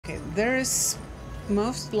There is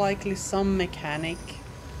most likely some mechanic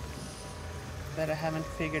that I haven't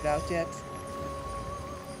figured out yet.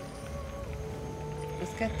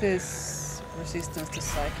 Let's get this resistance to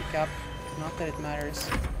psychic up. Not that it matters.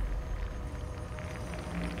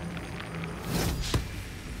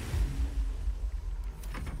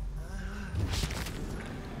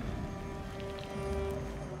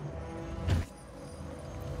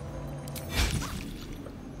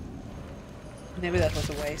 Maybe that was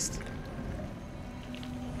a waste.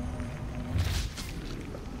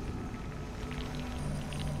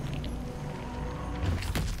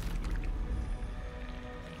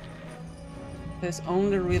 There's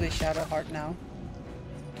only really Shadowheart now.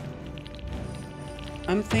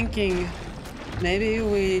 I'm thinking maybe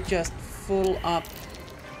we just full up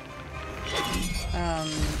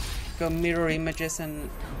go mirror images and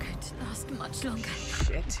Not going to last much longer.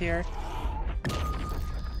 shit here.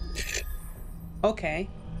 Okay.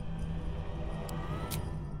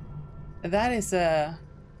 That is a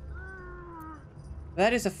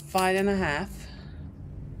 5.5.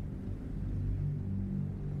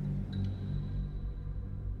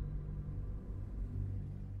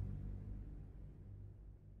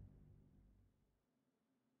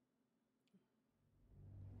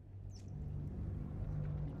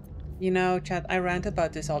 You know, chat, I rant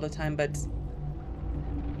about this all the time, but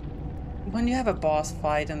when you have a boss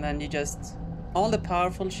fight and then you just... all the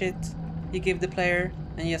powerful shit you give the player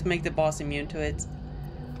and you just make the boss immune to it.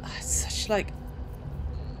 It's such like...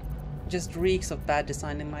 just reeks of bad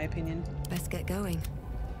design in my opinion. Let's get going.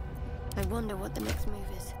 I wonder what the next move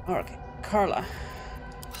is. Okay, Carla.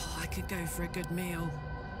 Oh, I could go for a good meal.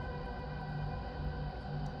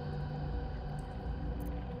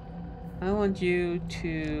 I want you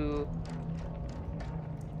to...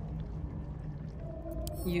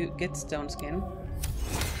 you get stone skin.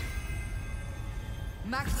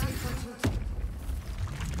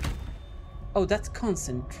 Oh, that's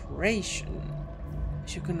concentration.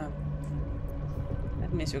 You're gonna...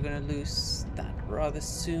 that means you're gonna lose that rather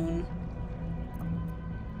soon.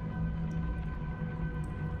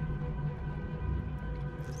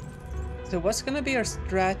 So what's gonna be our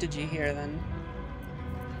strategy here then?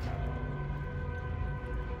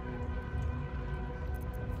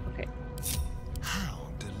 Okay. How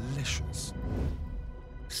delicious.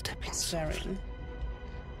 Stepping Saren.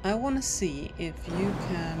 I want to see if you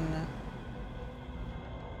can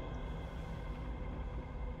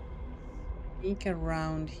sneak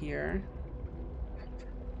around here.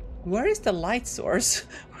 Where is the light source?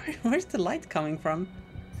 Where's the light coming from?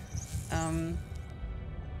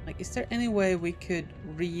 Like, is there any way we could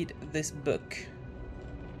read this book?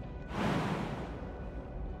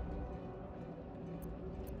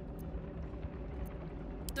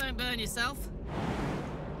 Don't burn yourself.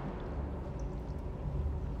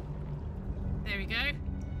 There we go.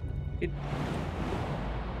 It,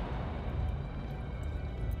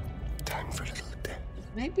 time for a little death.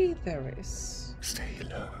 maybe there is. Stay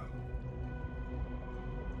low.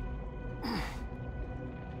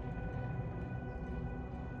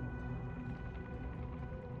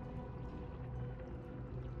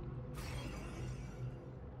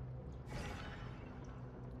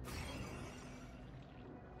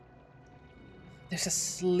 There's a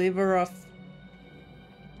sliver of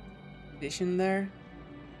vision there.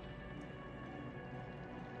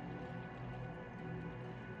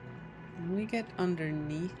 Can we get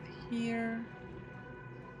underneath here?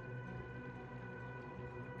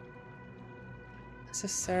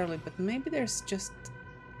 Necessarily, but maybe there's just...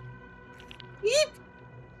 Yeep!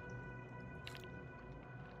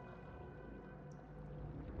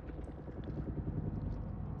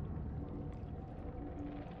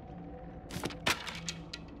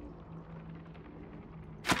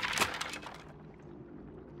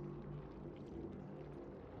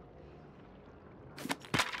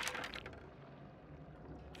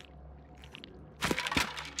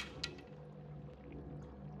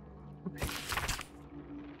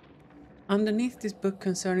 Underneath this book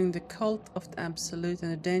concerning the cult of the Absolute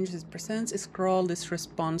and the dangers it presents is scrawled this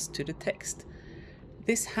response to the text.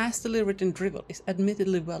 This hastily written drivel is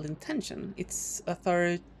admittedly well intentioned. Its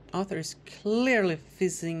author is clearly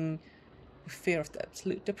fizzing with fear of the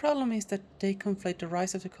Absolute. The problem is that they conflate the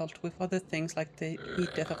rise of the cult with other things like the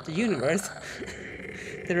heat death of the universe,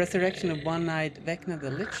 the resurrection of one-eyed Vecna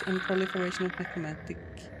the Lich, and proliferation of necromantic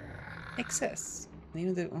excess.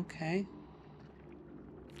 Even though, okay.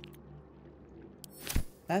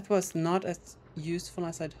 That was not as useful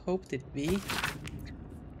as I'd hoped it'd be.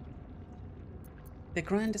 The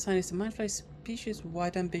grand design is a mindful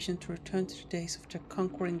species-wide ambition to return to the days of their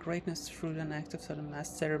conquering greatness through an act of sudden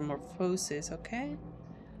mass metamorphosis, okay?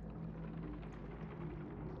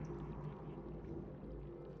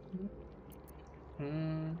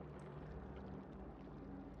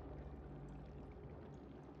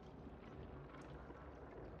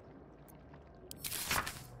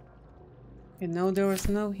 You know, there was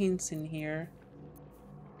no hints in here.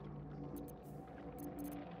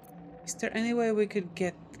 Is there any way we could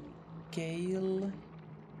get Gale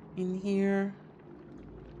in here?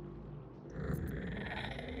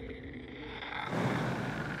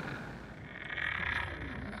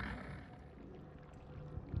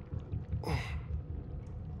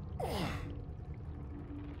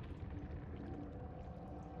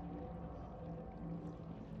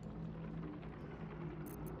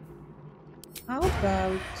 How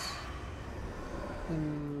about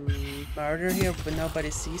murder here but nobody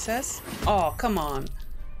sees us? Oh, come on.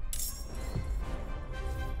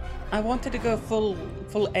 I wanted to go full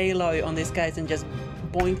Aloy on these guys and just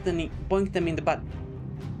boink them in the butt.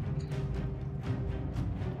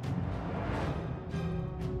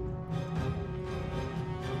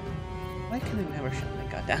 Why can I never shut my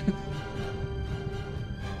goddamn?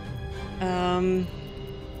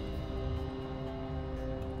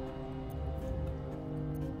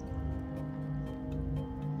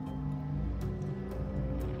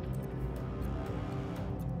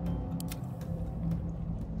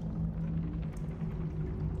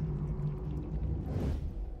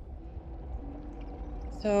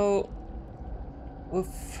 So,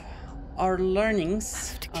 with our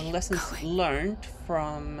learnings, our lessons learned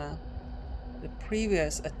from the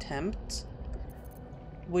previous attempt,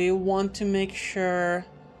 we want to make sure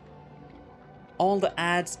all the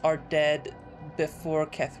ads are dead before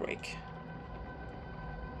Ketheric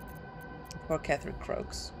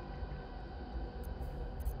croaks.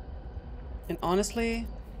 And honestly,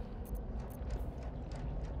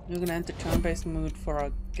 we're gonna enter turn-based mood for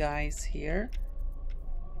our guys here.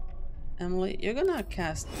 Emily, you're gonna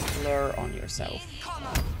cast Blur on yourself.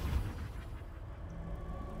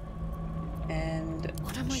 And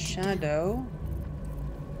Shadow.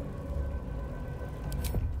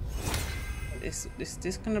 Is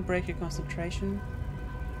this gonna break your concentration?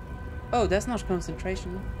 Oh, that's not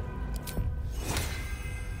concentration.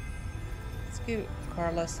 Let's give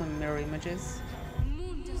Carla some mirror images.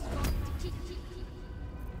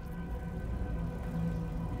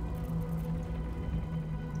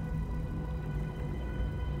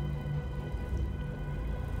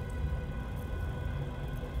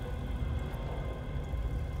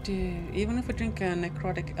 Dude, even if we drink a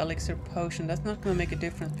necrotic elixir potion, that's not gonna make a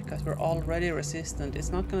difference because we're already resistant. It's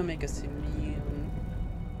not gonna make us immune.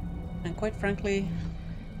 And quite frankly,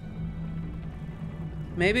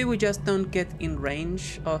 maybe we just don't get in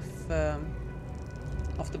range of the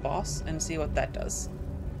boss and see what that does.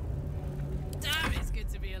 Damn, it's good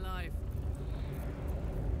to be alive.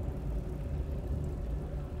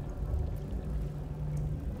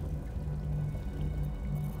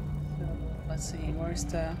 Let's see, where's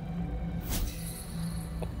the...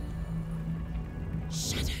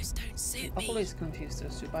 Shadows don't suit me. Always confuse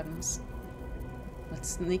those two buttons. Let's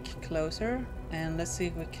sneak closer and let's see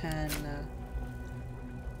if we can...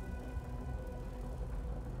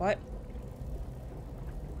 What?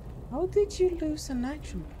 How did you lose an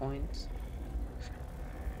action point?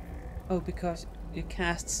 Oh, because you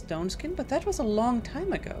cast Stone Skin? But that was a long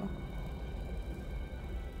time ago.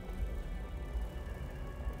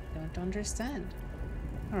 Don't understand.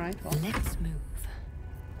 Alright, well. Let's move.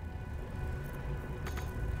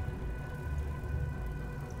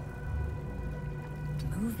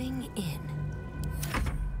 Moving in.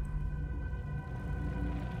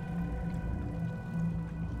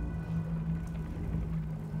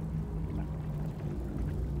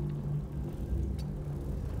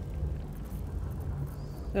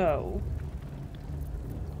 So,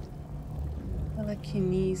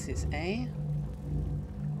 telekinesis, eh?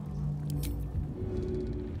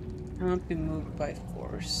 Cannot be moved by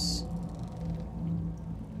force.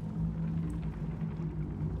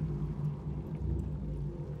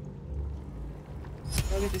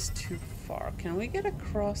 Maybe it is too far. Can we get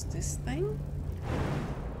across this thing?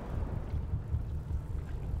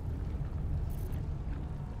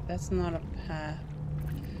 That's not a path.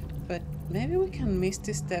 But maybe we can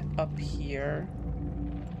misty step up here.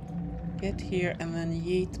 Get here and then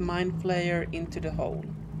yeet Mind Flayer into the hole.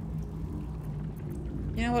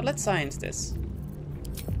 You know what, let's science this.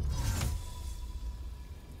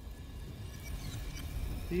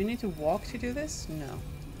 Do you need to walk to do this? No.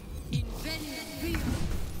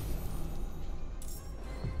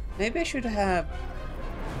 Maybe I should have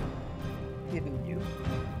given you.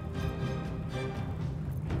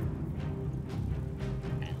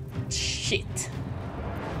 Shit.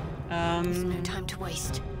 There's no time to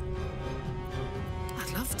waste.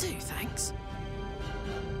 I'd love to, thanks.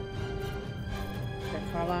 Okay,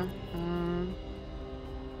 Carla.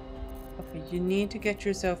 Okay, you need to get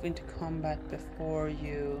yourself into combat before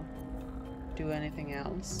you do anything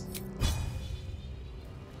else.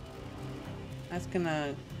 That's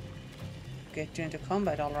gonna get you into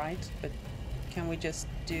combat, alright, but can we just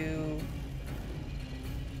do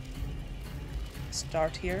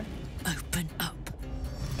start here? Open up.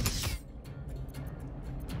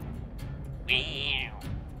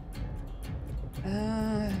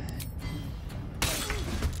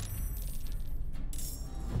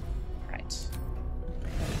 Right.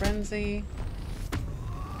 Frenzy.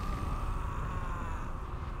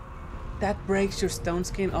 That breaks your stone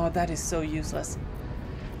skin. Oh, that is so useless.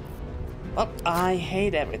 Oh, I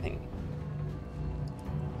hate everything.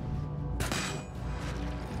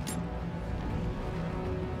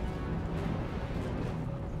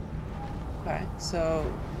 Alright,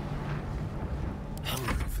 so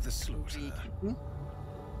Hungry for the slaughter. hmm?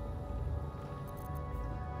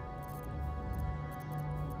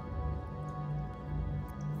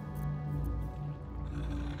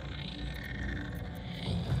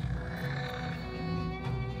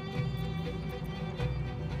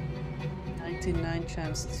 .99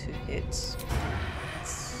 chance to hit.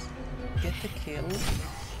 Let's get the kill.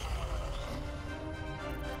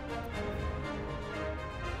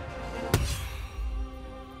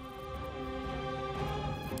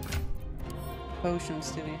 Potions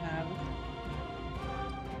do we have?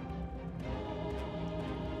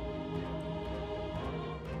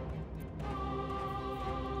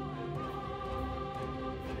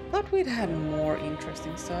 Thought we'd had more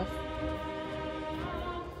interesting stuff.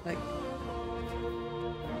 Like,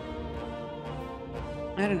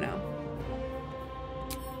 I don't know.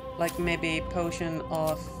 Like maybe potion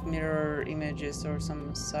of mirror images or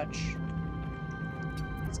some such.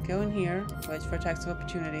 Let's go in here, wait for attacks of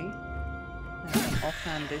opportunity.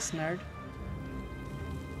 Offhand this nerd.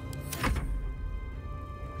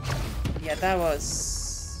 Yeah, that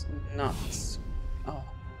was not... Oh.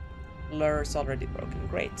 Lure's already broken.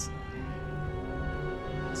 Great.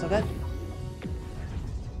 So that...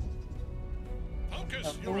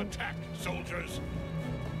 Focus your attack, soldiers!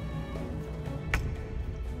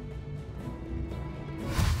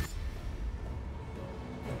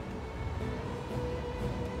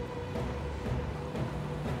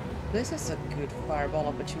 This is a good fireball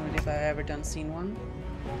opportunity if I've ever seen one.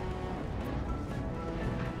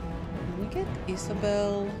 Can we get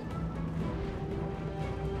Isabel?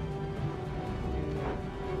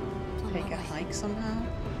 Take a hike somehow?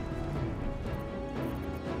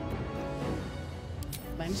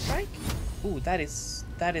 Flame strike? Ooh, that is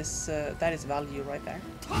value right there.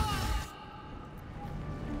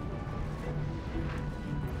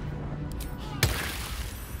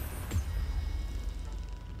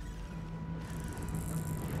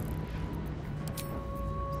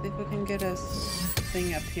 See if we can get a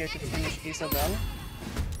thing up here to finish Isabel.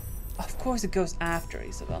 Of course it goes after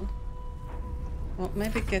Isabel. Well,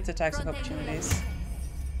 maybe it gets attacks of opportunities.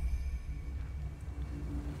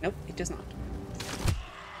 Nope, it does not.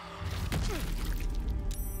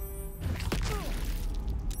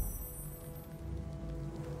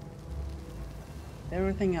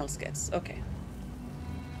 Everything else gets. Okay.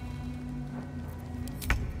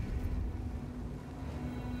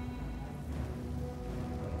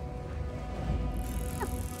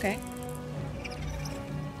 Okay.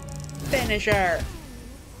 Finisher!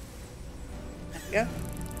 There we go.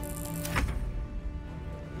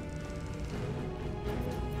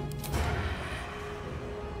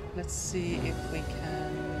 Let's see if we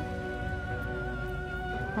can...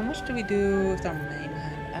 How much do we do with our main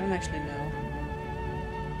hand? I don't actually know.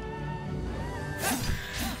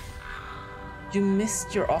 You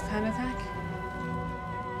missed your offhand attack?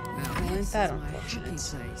 Well, ain't that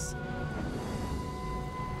unfortunate?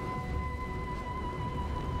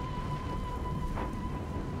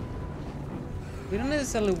 We don't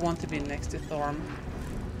necessarily want to be next to Thorm.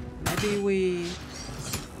 Maybe we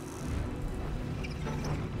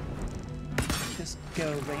just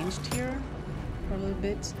go ranged here for a little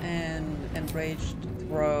bit and enraged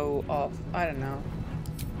throw off, I don't know,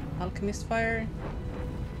 alchemist fire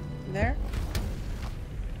there.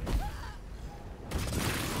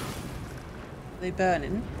 They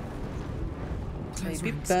burning. They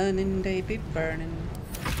be burning, they be burning.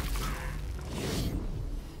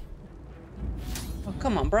 Oh,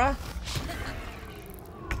 come on, brah.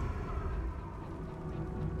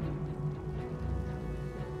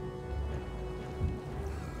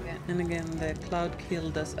 Yeah, and again, the cloud kill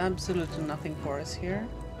does absolutely nothing for us here.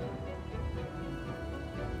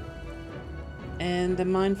 And the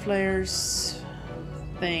mind flayers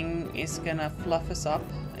thing is gonna fluff us up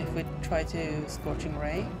if we try to Scorching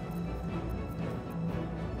Ray.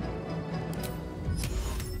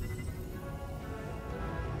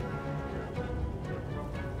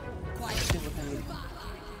 See if we can...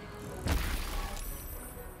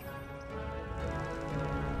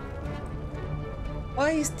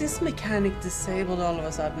 Why is this mechanic disabled all of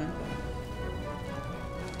a sudden?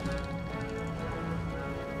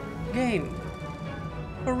 Game.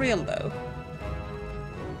 For real though.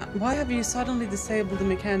 Why have you suddenly disabled the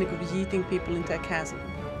mechanic of yeeting people into a chasm?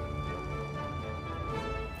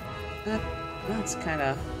 That's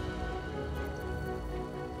kinda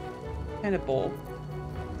bull.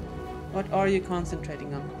 What are you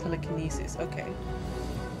concentrating on? Telekinesis, okay.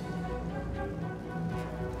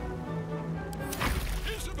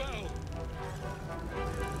 Isabel!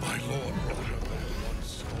 My lord brought her there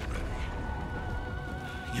once already.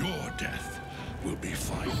 Your death will be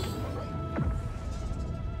final.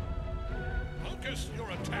 Focus your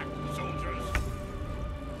attack, soldiers!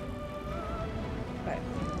 Right.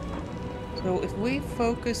 So if we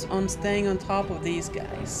focus on staying on top of these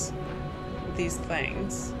guys, these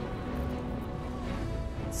things,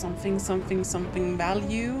 something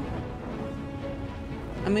value.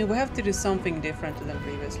 I mean, we have to do something different than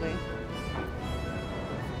previously.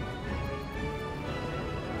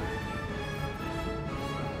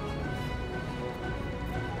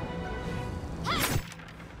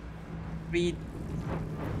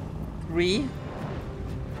 Three.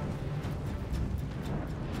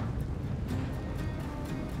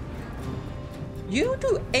 You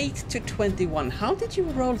do 8 to 21. How did you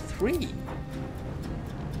roll 3?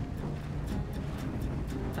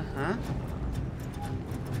 Uh-huh.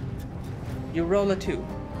 You roll a 2.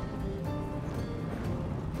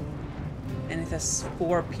 And it has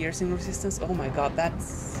 4 piercing resistance. Oh my god,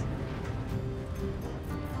 that's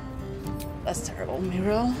terrible,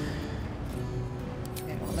 Miro.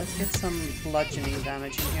 Okay, well, let's get some bludgeoning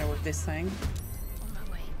damage in here with this thing. On my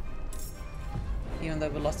way. Even though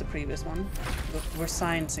we lost the previous one. We're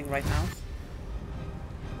sciencing right now.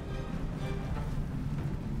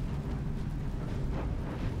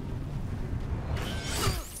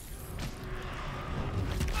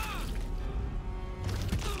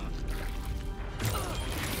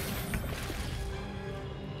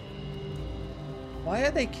 Why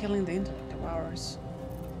are they killing the intellect devourers?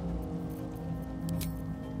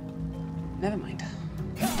 Never mind.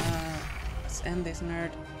 Let's end this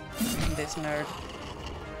nerd. End this nerd.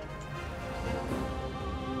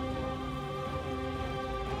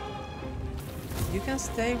 You can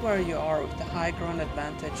stay where you are with the high ground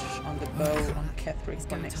advantage on the bow on Ketheric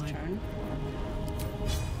for next turn.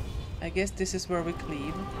 I guess this is where we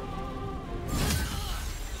cleave.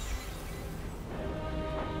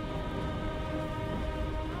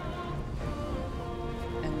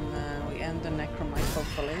 And we end the Necromite,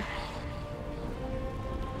 hopefully.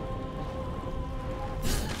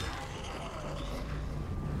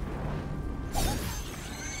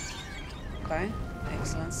 Okay,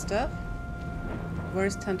 excellent stuff.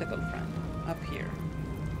 Where's Tentacle Friend? Up here.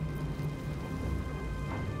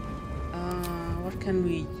 What can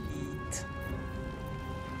we eat?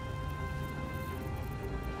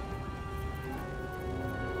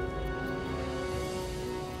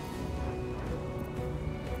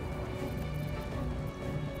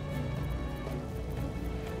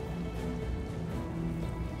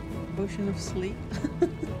 Potion of sleep?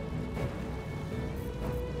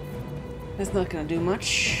 That's not gonna do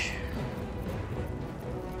much.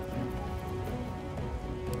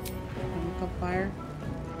 Chemical fire?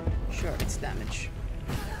 Sure, it's damage.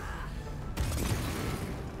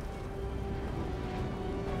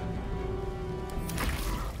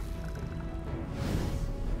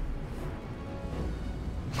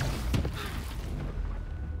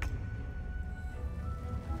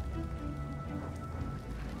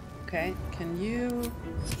 Okay, can you...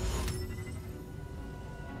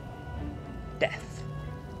 Death.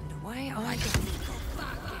 Why are you?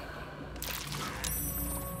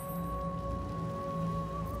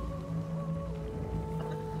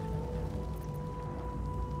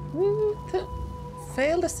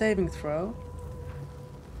 Failed a saving throw.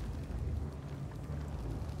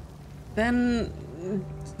 Then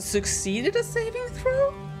succeeded a saving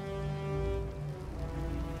throw?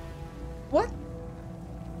 What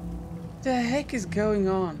the heck is going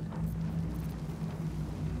on?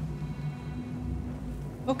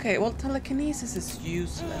 Okay, well, telekinesis is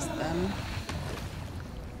useless then.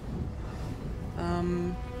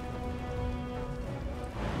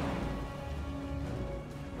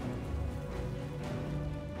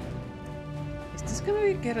 Is this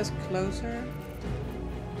gonna get us closer?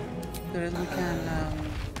 So that we can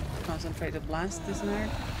concentrated blast this nerd.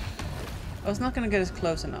 I was not gonna get as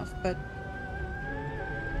close enough, but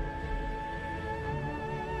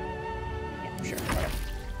yeah, sure, whatever.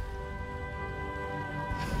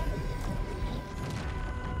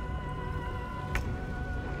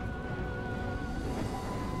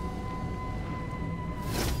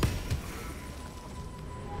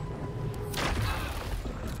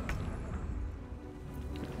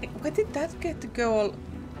 Why did that get to go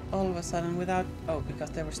all of a sudden without... Oh, because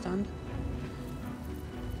they were stunned?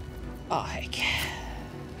 Oh, heck.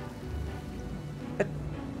 But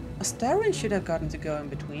Astarion should have gotten to go in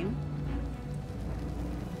between.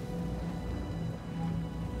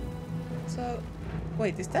 So,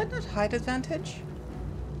 wait, is that not height advantage?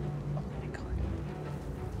 Oh my god.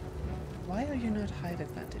 Why are you not height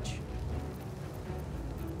advantage?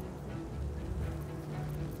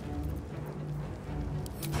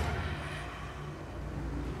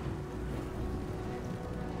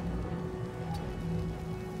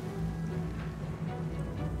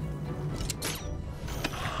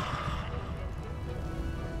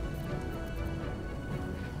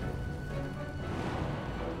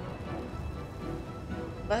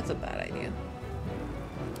 That's a bad idea.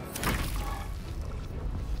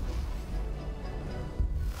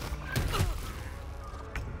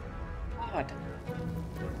 God.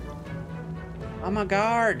 I'm a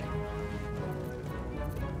guard.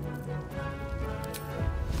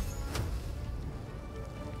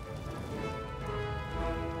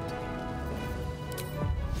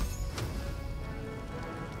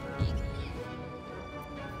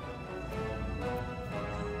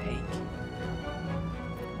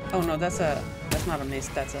 Oh no, that's not a miss,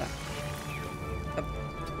 that's a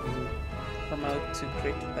promote to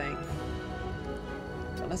crit thing.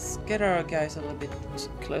 So let's get our guys a little bit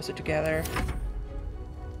closer together.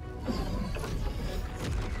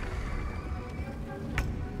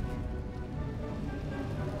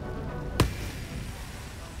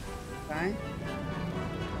 Okay.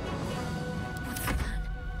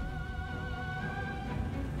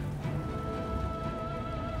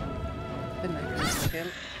 Didn't I miss the kill?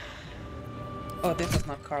 Oh, this was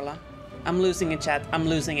not Carla. I'm losing it, chat. I'm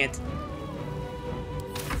losing it.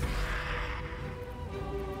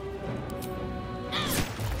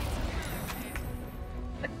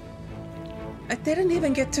 I didn't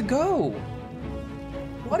even get to go.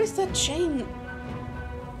 What is that chain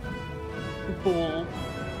bull?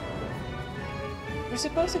 We're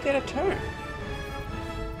supposed to get a turn.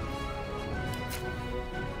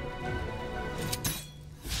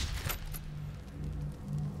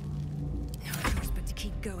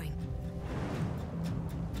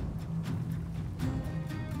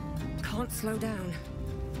 Slow down.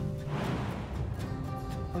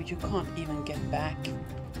 Oh, you can't even get back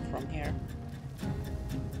from here.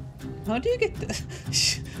 How do you get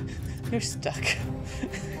this? You're stuck.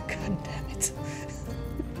 God damn it.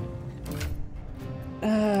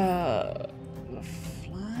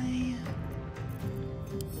 Fly.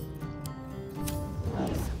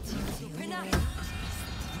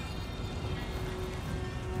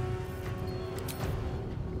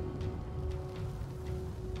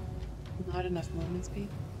 Not enough movement speed.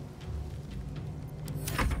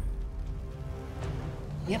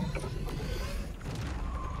 Yep.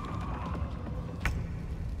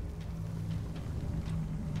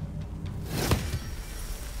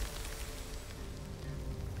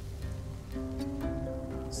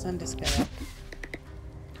 Send this guy up.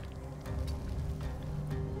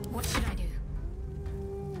 What should I do?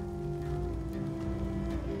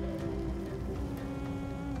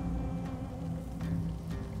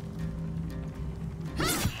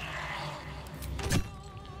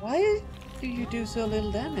 Why do you do so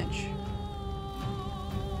little damage?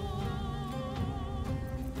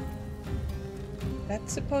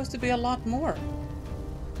 That's supposed to be a lot more.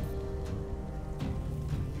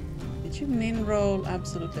 Did you min roll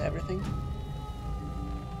absolutely everything?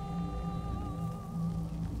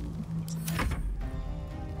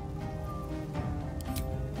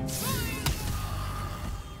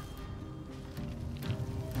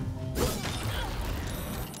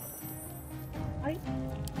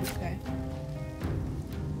 Okay.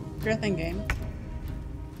 Sure thing, game.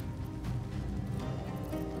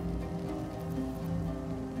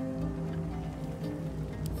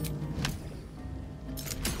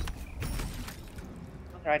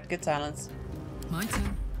 Alright, good silence. My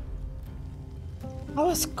turn. How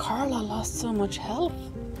has Carla lost so much health?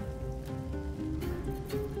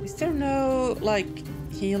 Is there no, like,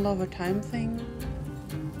 heal over time thing?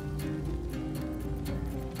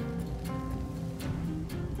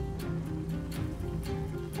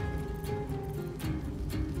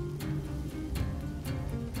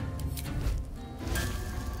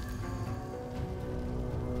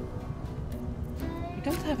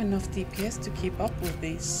 have enough DPS to keep up with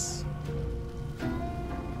these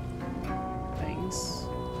things.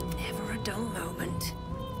 Never a dull moment.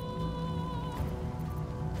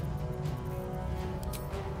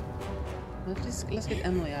 Let's get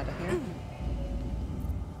Emily out of here.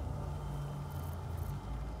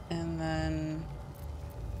 And then...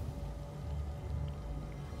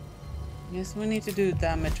 yes, we need to do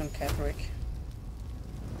damage on Ketherick.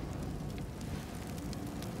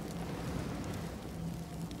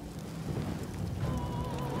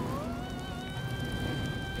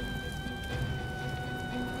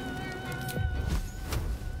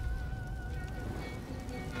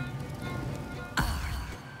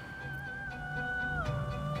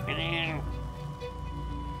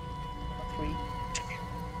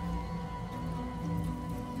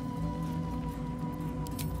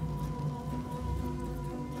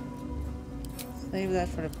 Save that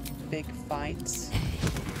for the big fights.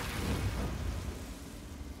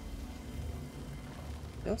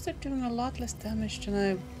 Those are doing a lot less damage than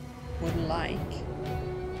I would like.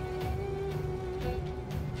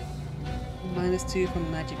 -2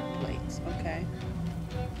 from magic plates, okay.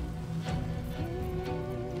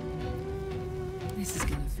 This is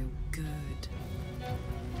gonna feel good.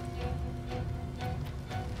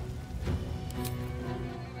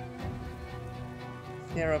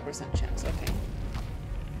 %0 chance, okay.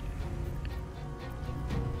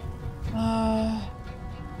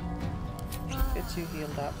 Get you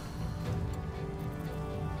healed up.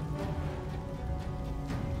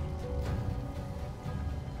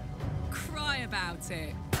 Cry about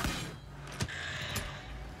it.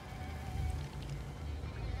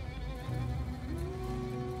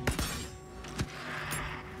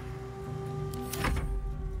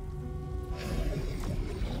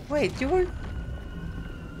 Wait, you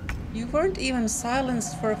weren't even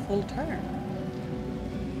silenced for a full turn.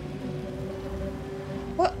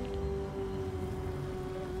 What?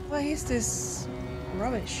 Why is this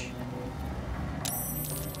rubbish?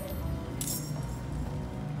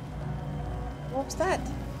 What was that?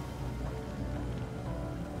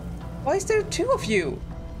 Why is there 2 of you?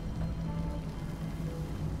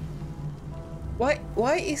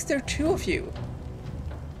 Why is there 2 of you?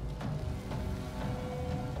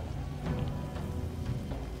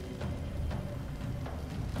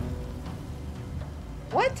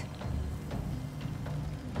 What?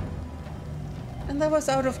 And that was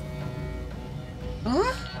out of...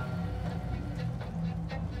 huh?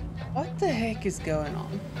 What the heck is going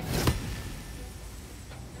on?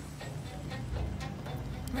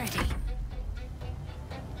 Ready.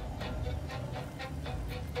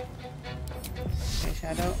 Okay,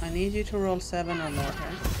 Shadow, I need you to roll 7 or more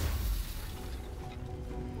here.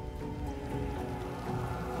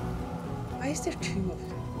 Why is there 2 of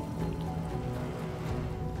them?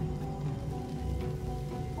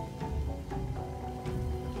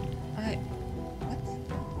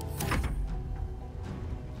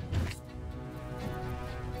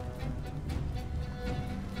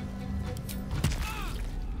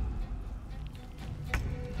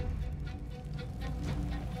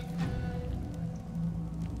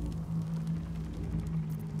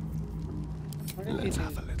 Let's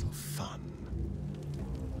have a little fun.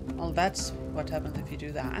 Well, that's what happens if you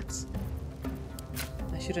do that.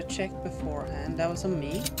 I should have checked beforehand. That was on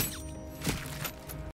me.